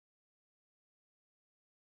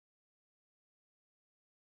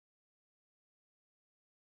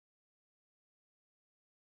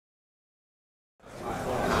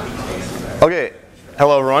Okay,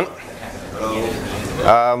 hello everyone.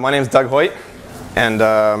 My name is Doug Hoyte, and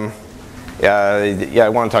I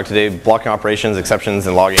want to talk today blocking operations, exceptions,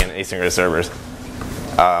 and logging in asynchronous servers.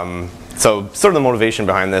 So sort of the motivation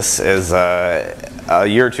behind this is a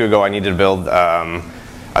year or two ago I needed to build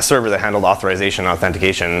a server that handled authorization and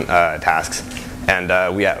authentication tasks,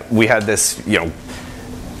 and we had this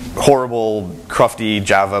horrible, crufty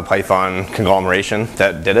Java Python conglomeration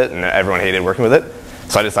that did it, and everyone hated working with it.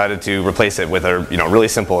 So I decided to replace it with a really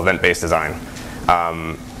simple event-based design.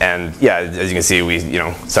 And yeah, as you can see, we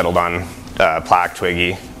settled on Plaque,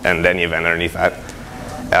 Twiggy, and AnyEvent underneath that.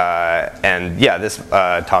 And yeah, this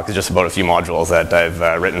talk is just about a few modules that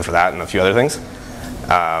I've written for that and a few other things.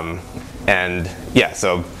 And yeah,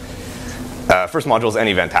 so first module is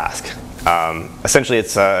AnyEvent task. Essentially,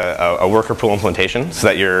 it's a worker pool implementation so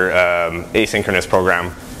that your asynchronous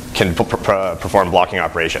program can perform blocking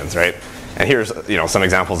operations, right? And here's some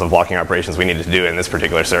examples of blocking operations we needed to do in this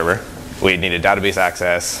particular server. We needed database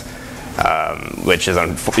access, which is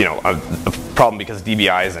a problem because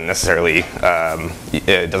DBI isn't necessarily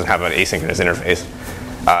it doesn't have an asynchronous interface.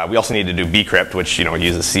 We also need to do bcrypt, which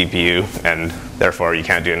uses CPU, and therefore you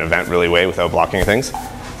can't do an event really way without blocking things.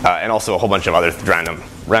 And also a whole bunch of other random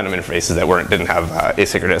interfaces that didn't have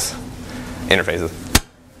asynchronous interfaces.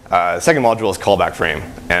 Second module is callback frame,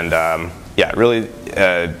 and yeah, really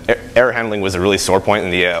error handling was a really sore point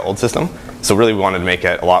in the old system, so really we wanted to make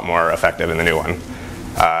it a lot more effective in the new one.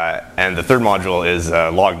 And the third module is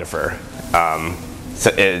log defer.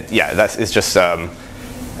 It's just sort of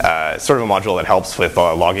a module that helps with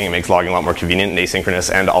logging. It makes logging a lot more convenient and asynchronous,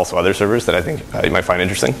 and also other servers that I think you might find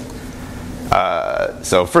interesting.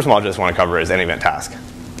 So first module I just want to cover is AnyEvent task.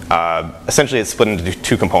 Essentially, it's split into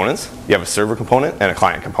two components. You have a server component and a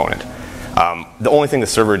client component. The only thing the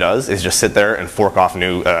server does is just sit there and fork off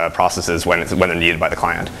new processes when they're needed by the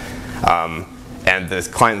client. And the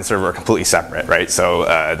client and the server are completely separate, right? So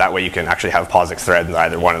that way you can actually have POSIX threads in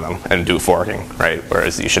either one of them and do forking, right?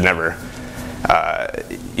 Whereas you should never,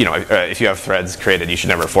 if you have threads created, you should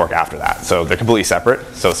never fork after that. So they're completely separate.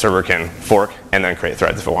 So the server can fork and then create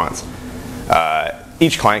threads if it wants.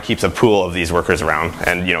 Each client keeps a pool of these workers around,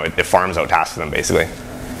 and it farms out tasks to them basically.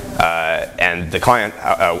 And the client,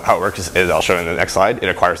 how it works is I'll show you in the next slide. It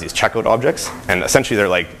acquires these checkout objects, and essentially they're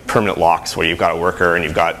like permanent locks where you've got a worker and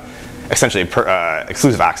you've got essentially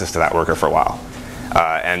exclusive access to that worker for a while.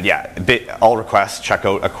 And yeah, all requests,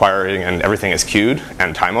 checkout, acquiring, and everything is queued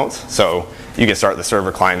and timeouts. So you can start the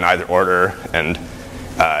server client in either order, and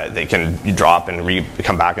they can drop and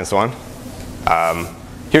come back and so on.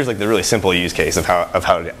 Here's like the really simple use case of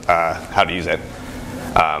how to use it.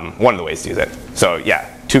 One of the ways to use it. So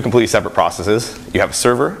yeah, two completely separate processes. You have a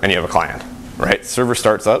server and you have a client, right? Server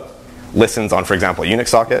starts up, listens on, for example, a Unix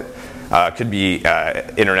socket. Could be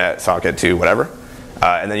internet socket to whatever.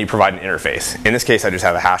 And then you provide an interface. In this case, I just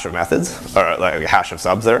have a hash of methods, or like a hash of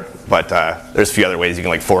subs there. But there's a few other ways you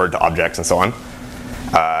can forward to objects and so on.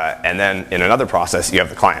 And then in another process, you have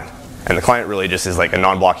the client. And the client really just is like a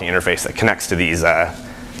non-blocking interface that connects to these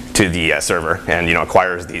to the server and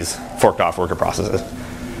acquires these forked off worker processes.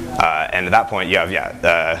 And at that point, you have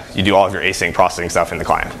you do all of your async processing stuff in the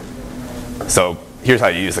client. So here's how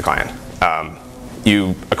you use the client.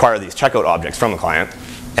 You acquire these checkout objects from the client,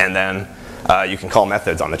 and then you can call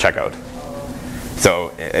methods on the checkout. So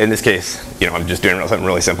in this case, I'm just doing something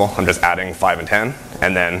really simple. I'm just adding 5 and 10,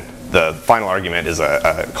 and then the final argument is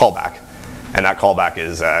a callback, and that callback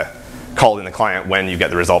is called in the client when you get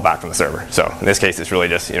the result back from the server. So in this case, it's really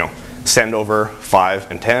just send over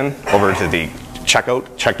 5 and 10 over to the checked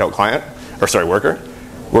out client, or sorry, worker.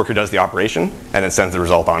 Worker does the operation and then sends the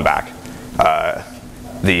result on back.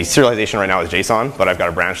 The serialization right now is JSON, but I've got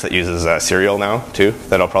a branch that uses serial now too.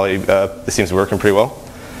 That'll probably this seems to be working pretty well.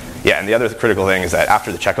 Yeah, and the other critical thing is that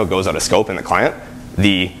after the checkout goes out of scope in the client,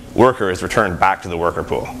 the worker is returned back to the worker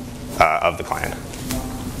pool of the client.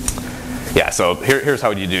 Yeah, so here's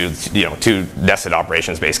how you do two nested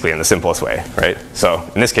operations basically in the simplest way, right? So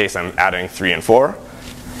in this case, I'm adding 3 and 4,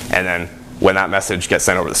 and then when that message gets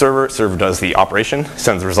sent over to the server does the operation,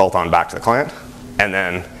 sends the result on back to the client, and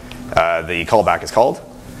then the callback is called.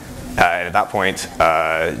 And at that point,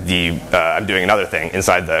 I'm doing another thing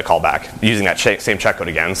inside the callback, using that same checkout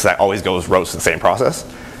again, so that always routes to the same process.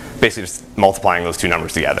 Basically just multiplying those two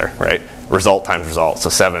numbers together, right? Result times result, so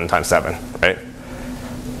 7 times 7, right?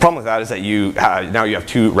 Problem with that is that now you have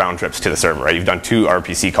 2 round trips to the server, right? You've done 2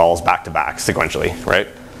 RPC calls back to back sequentially, right?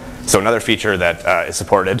 So another feature that is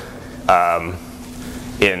supported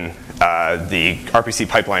in the RPC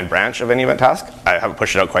pipeline branch of AnyEvent task. I haven't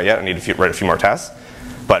pushed it out quite yet. I need to write a few more tests.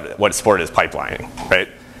 But what's supported is pipelining, right?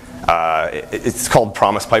 It's called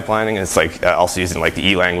promise pipelining. It's like also used in like the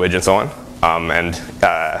E language and so on.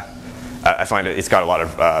 I find it's got a lot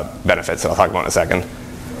of benefits that I'll talk about in a second.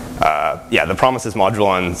 Yeah, the promises module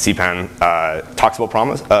on CPAN talks about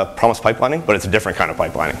promise pipelining, but it's a different kind of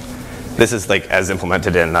pipelining. This is like as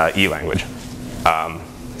implemented in E language.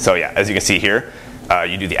 So yeah, as you can see here,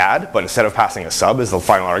 you do the add, but instead of passing a sub as the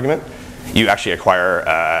final argument, you actually acquire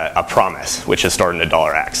a promise, which is stored in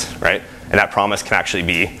 $X, right? And that promise can actually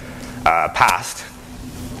be passed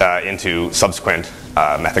into subsequent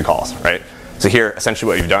method calls, right? So here, essentially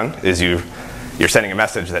what you've done is you're sending a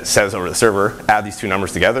message that says over the server, add these two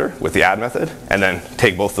numbers together with the add method, and then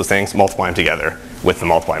take both those things, multiply them together with the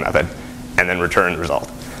multiply method, and then return the result.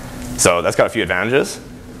 So that's got a few advantages.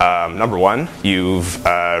 Number one, you've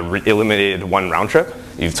eliminated one round trip.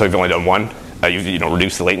 So you've only done one. You've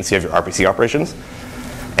reduced the latency of your RPC operations.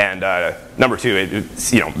 And number two,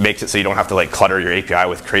 it makes it so you don't have to like clutter your API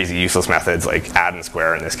with crazy useless methods like add and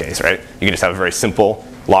square in this case, right? You can just have a very simple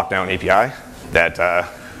lockdown API that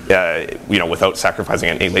without sacrificing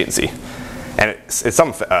any latency. And in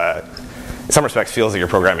some respects feels like you're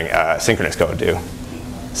programming synchronous code too.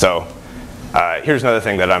 So here's another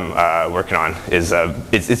thing that I'm working on is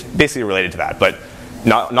it's basically related to that, but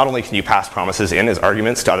not only can you pass promises in as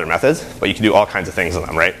arguments to other methods, but you can do all kinds of things with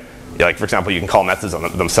them, right? Like for example, you can call methods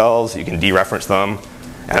on themselves, you can dereference them,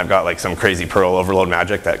 and I've got like some crazy Perl overload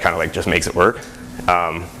magic that kind of like just makes it work.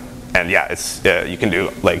 And yeah, you can do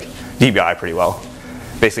like DBI pretty well.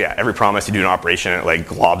 Basically, yeah, every promise you do an operation, it like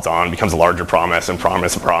globs on, becomes a larger promise, and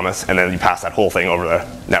promise, and then you pass that whole thing over the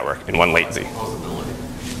network in one latency.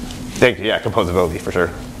 Thank you, yeah, composability for sure.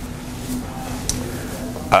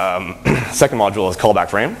 Second module is callback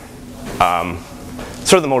frame.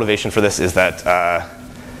 Sort of the motivation for this is that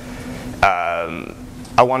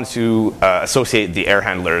I wanted to associate the error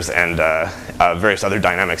handlers and various other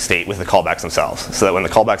dynamic state with the callbacks themselves, so that when the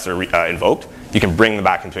callbacks are invoked, you can bring them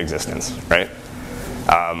back into existence, right?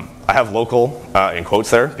 I have local in quotes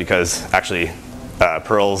there because actually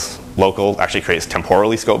Perl's local actually creates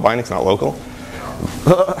temporally scope bindings, not local.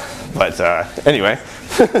 But anyway,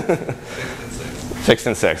 fixed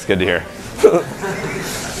in 6, good to hear.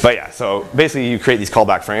 But yeah, so basically you create these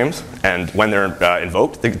callback frames, and when they're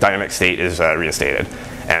invoked, the dynamic state is reinstated.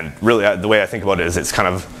 And really, the way I think about it is it's kind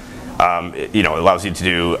of, it allows you to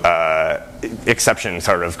do exception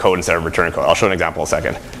sort of code instead of return code. I'll show an example in a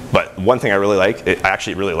second. But one thing I really like, I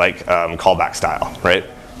actually really like callback style, right?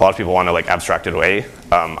 A lot of people want to like abstract it away.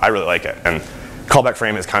 I really like it. And callback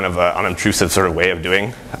frame is kind of an unobtrusive sort of way of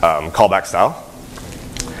doing callback style.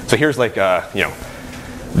 So here's like like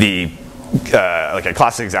a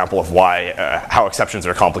classic example of why how exceptions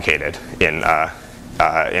are complicated in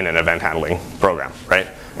an event handling program, right?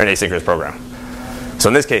 Or an asynchronous program. So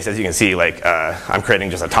in this case, as you can see, like I'm creating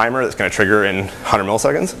just a timer that's going to trigger in 100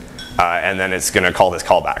 milliseconds, and then it's going to call this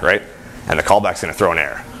callback, right? And the callback's going to throw an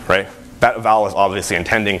error, right? That eval is obviously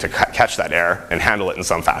intending to catch that error and handle it in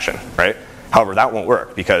some fashion, right? However, that won't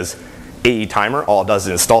work because AE timer all it does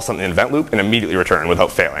is install something in event loop and immediately return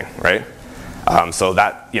without failing, right? So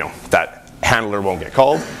that that handler won't get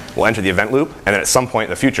called. We'll enter the event loop, and then at some point in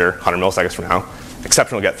the future, 100 milliseconds from now,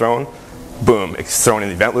 exception will get thrown. Boom, it's thrown in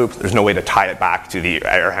the event loop. There's no way to tie it back to the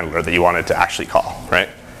error handler that you wanted to actually call, right?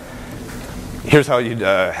 Here's how you'd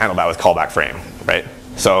handle that with callback frame, right?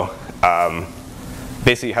 So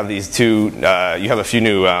basically you have these two, you have a few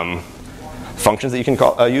new functions that you can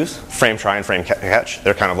use, frame try and frame catch.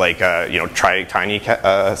 They're kind of like, try tiny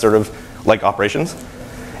sort of like operations.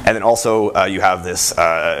 And then also you have this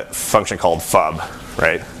function called fub,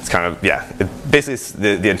 right? It's kind of,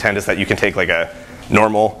 basically the intent is that you can take like a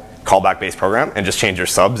normal callback based program and just change your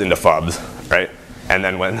subs into fubs, right? And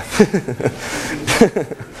then when,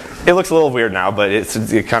 it looks a little weird now, but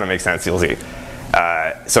it kind of makes sense, you'll see.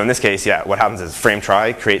 So in this case, what happens is frame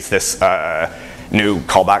try creates this new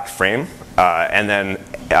callback frame, and then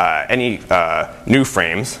any new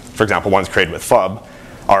frames, for example, ones created with fub,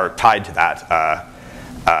 are tied to that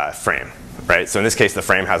frame, right? So in this case, the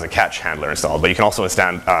frame has a catch handler installed, but you can also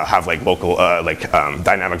have like local,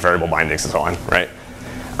 dynamic variable bindings and so on, right?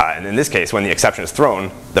 And in this case, when the exception is thrown,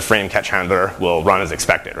 the frame catch handler will run as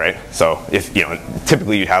expected, right? So if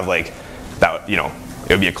typically you'd have like that, it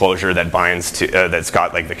would be a closure that binds to that's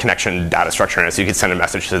got like the connection data structure in it, so you could send a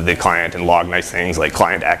message to the client and log nice things like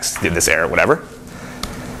client X did this error, whatever.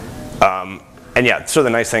 And so the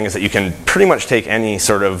nice thing is that you can pretty much take any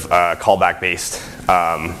sort of callback-based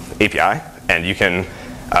API, and you can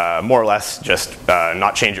more or less just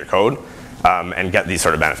not change your code and get these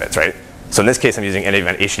sort of benefits, right? So in this case, I'm using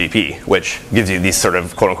AnyEvent HTTP, which gives you these sort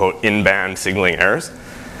of quote-unquote in-band signaling errors.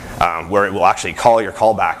 where it will actually call your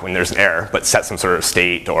callback when there's an error, but set some sort of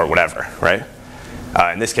state or whatever, right?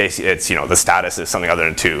 In this case, it's, the status is something other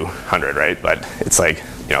than 200, right? But it's like,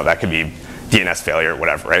 that could be DNS failure,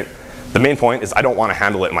 whatever, right? The main point is I don't want to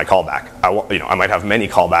handle it in my callback. I might have many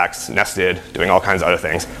callbacks nested, doing all kinds of other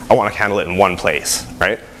things. I want to handle it in one place,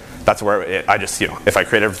 right? That's where I just, if I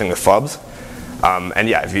create everything with fubs, and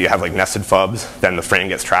yeah, if you have like nested fubs, then the frame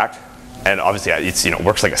gets tracked. And obviously, it's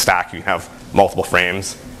works like a stack. You can have multiple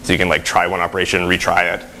frames, so you can like try one operation,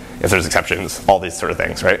 retry it if there's exceptions, all these sort of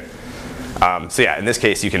things, right? So yeah, in this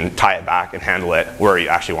case, you can tie it back and handle it where you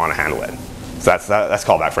actually want to handle it. So that's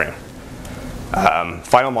callback frame.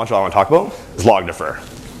 Final module I want to talk about is log defer.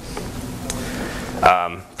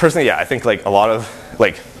 Personally, yeah, I think like a lot of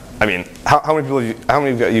how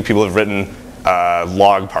many of you people have written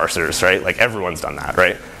log parsers, right? Like everyone's done that,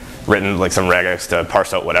 right? Written like some regex to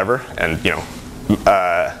parse out whatever, and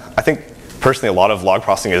I think personally a lot of log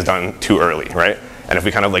processing is done too early, right? And if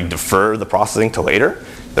we kind of like defer the processing to later,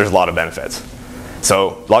 there's a lot of benefits.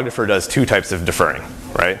 So log defer does two types of deferring,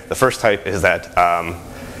 right? The first type is that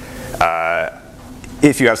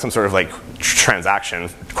if you have some sort of like transaction,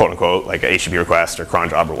 quote unquote, like a HTTP request or cron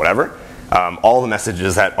job or whatever, all the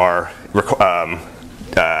messages that are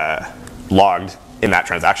logged in that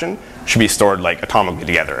transaction should be stored like atomically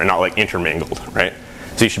together and not like intermingled, right?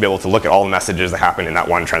 So you should be able to look at all the messages that happen in that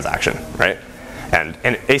one transaction, right? And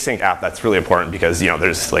in async app, that's really important because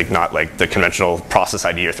there's like not like the conventional process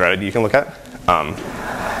ID or thread ID you can look at.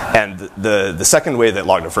 And the second way that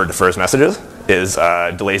log defer defers messages is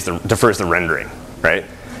defers the rendering, right?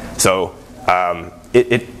 So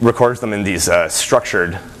it records them in these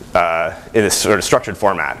structured in this sort of structured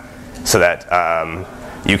format, so that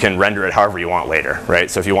you can render it however you want later,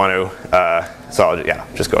 right? So if you want to,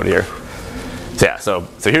 just go to here. So yeah, so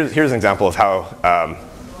here's an example of how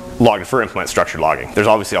log defer implements structured logging. There's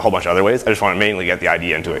obviously a whole bunch of other ways. I just want to mainly get the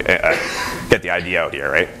idea into it, get the idea out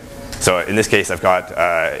here, right? So in this case, I've got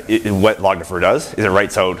what log defer does is it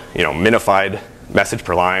writes out minified message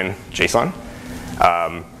per line JSON,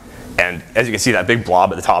 and as you can see, that big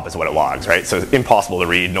blob at the top is what it logs, right? So it's impossible to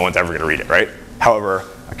read. No one's ever going to read it, right? However,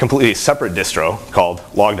 a completely separate distro called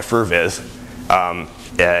log defer viz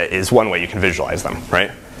is one way you can visualize them,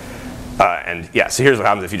 right? And yeah, so here's what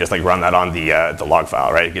happens if you just like run that on the log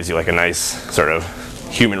file, right? It gives you like a nice sort of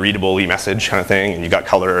human readable message kind of thing, and you got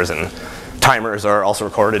colors and timers are also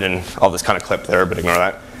recorded in all this kind of clip there, but ignore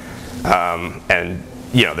that. And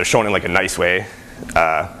they're shown in like a nice way.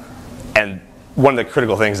 And one of the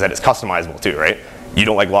critical things is that it's customizable too, right? You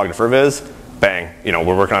don't like log defer viz, bang,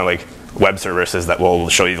 we're working on like web services that will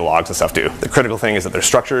show you the logs and stuff too. The critical thing is that they're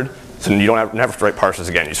structured, so you don't never have to write parsers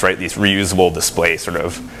again. You just write these reusable display sort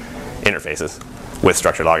of interfaces with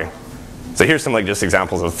structured logging. So here's some like just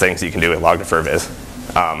examples of things that you can do with log defer viz.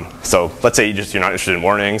 So let's say you're not interested in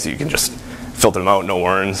warnings, you can just filter them out, no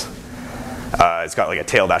warns. It's got like a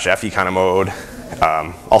tail-fe kind of mode.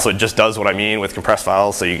 Also, it just does what I mean with compressed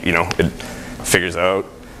files, so it figures out.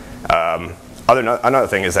 Another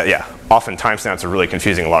thing is that, yeah, often timestamps are really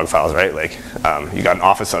confusing in log files, right? Like, you got an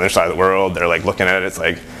office on the other side of the world, they're like looking at it, it's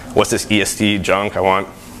like, what's this EST junk? I want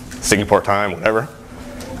Singapore time, whatever.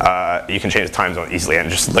 You can change the time zone easily and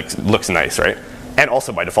it just looks nice, right? And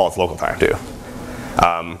also by default, it's local time too.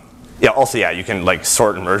 You can like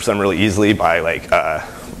sort and merge them really easily by like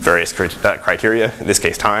various criteria. In this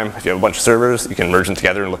case, time. If you have a bunch of servers, you can merge them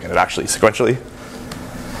together and look at it actually sequentially.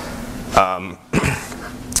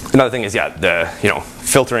 Another thing is, the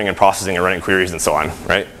filtering and processing and running queries and so on,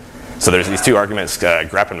 right? So there's these two arguments,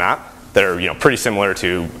 grep and map, that are pretty similar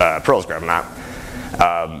to Perl's grep and map.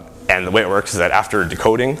 And the way it works is that after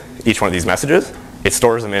decoding each one of these messages, it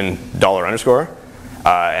stores them in $_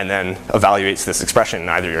 and then evaluates this expression in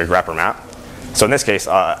either your grep or map. So in this case,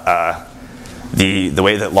 the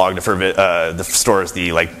way that log defer stores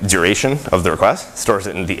the like duration of the request, stores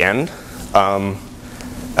it in the end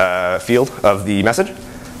field of the message.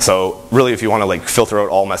 So really, if you want to like filter out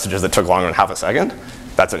all messages that took longer than half a second,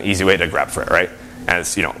 that's an easy way to grep for it, right? And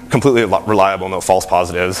it's completely reliable, no false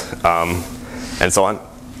positives, and so on.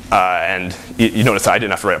 And you notice I didn't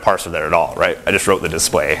have to write a parser there at all, right? I just wrote the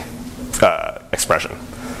display expression.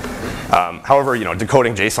 However,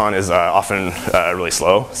 decoding JSON is often really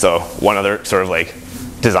slow. So one other sort of like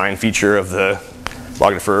design feature of the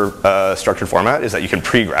log defer structured format is that you can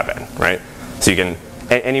pre-grep it, right? So you can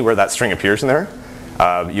anywhere that string appears in there,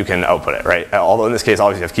 you can output it, right? Although in this case,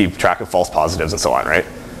 obviously you have to keep track of false positives and so on, right?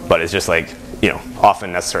 But it's just like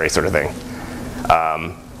often necessary sort of thing.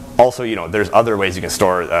 Also, there's other ways you can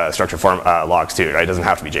store structured form logs too, right? It doesn't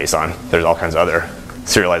have to be JSON. There's all kinds of other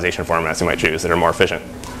serialization formats you might choose that are more efficient.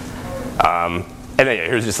 And then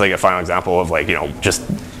here's just like a final example of like, just,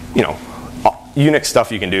 Unix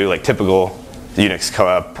stuff you can do, like typical Unix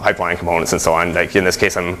pipeline components and so on. Like in this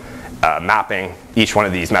case, I'm mapping each one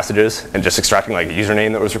of these messages and just extracting like a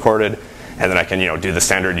username that was recorded. And then I can, do the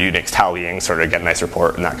standard Unix tallying, sort of get a nice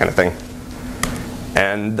report and that kind of thing.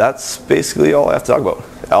 And that's basically all I have to talk about.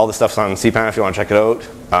 All the stuff's on CPAN if you want to check it out.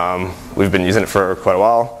 We've been using it for quite a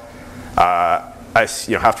while. I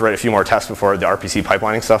have to write a few more tests before the RPC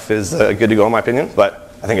pipelining stuff is good to go in my opinion, but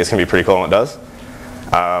I think it's going to be pretty cool when it does.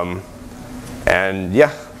 And yeah,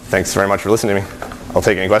 thanks very much for listening to me. I'll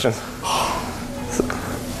take any questions.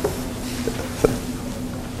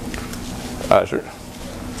 Sure.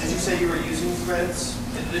 Did you say you were using threads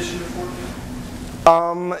in addition to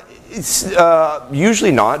forking? It's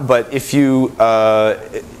usually not, but if you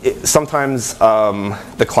sometimes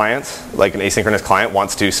the client, like an asynchronous client,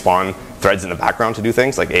 wants to spawn threads in the background to do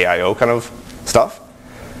things like AIO kind of stuff.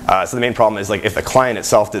 So the main problem is like if the client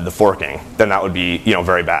itself did the forking, then that would be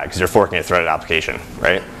very bad because you're forking a threaded application,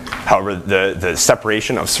 right? However, the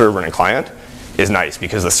separation of server and client is nice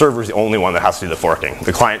because the server is the only one that has to do the forking.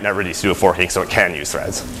 The client never needs to do a forking, so it can use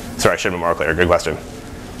threads. Sorry, I should have been more clear. Good question. Do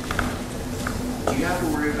you have to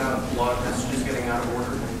worry about log messages getting out of order?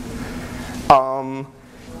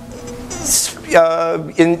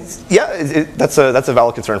 That's a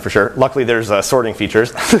valid concern for sure. Luckily, there's sorting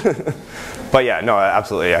features. But yeah, no,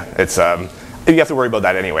 absolutely, yeah. It's you have to worry about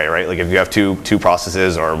that anyway, right? Like if you have two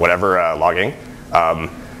processes or whatever logging,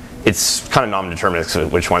 it's kind of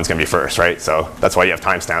non-deterministic which one's going to be first, right? So that's why you have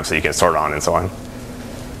timestamps so you can sort on and so on.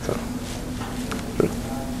 So.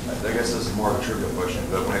 I guess this is more of a trivial question,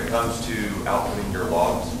 but when it comes to outputting your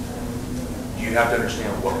logs, do you have to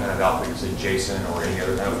understand what kind of output, say JSON or any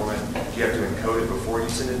other kind of format? Do you have to encode it before you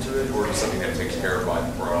send it to it, or is it something that takes care of by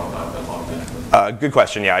before that log? Good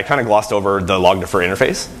question. Yeah, I kind of glossed over the log defer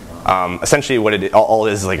interface. Essentially, what all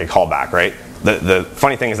it is like a callback, right? The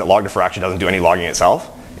funny thing is that log defer actually doesn't do any logging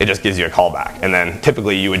itself. It just gives you a callback, and then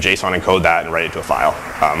typically you would JSON encode that and write it to a file.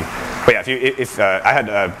 But yeah, if I had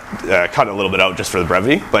to cut a little bit out just for the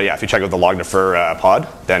brevity, but yeah, if you check out the log defer pod,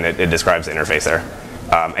 then it describes the interface there.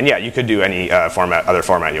 And yeah, you could do any other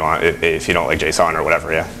format you want if you don't like JSON or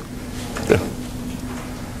whatever. Yeah.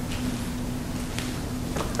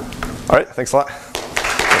 All right, thanks a lot.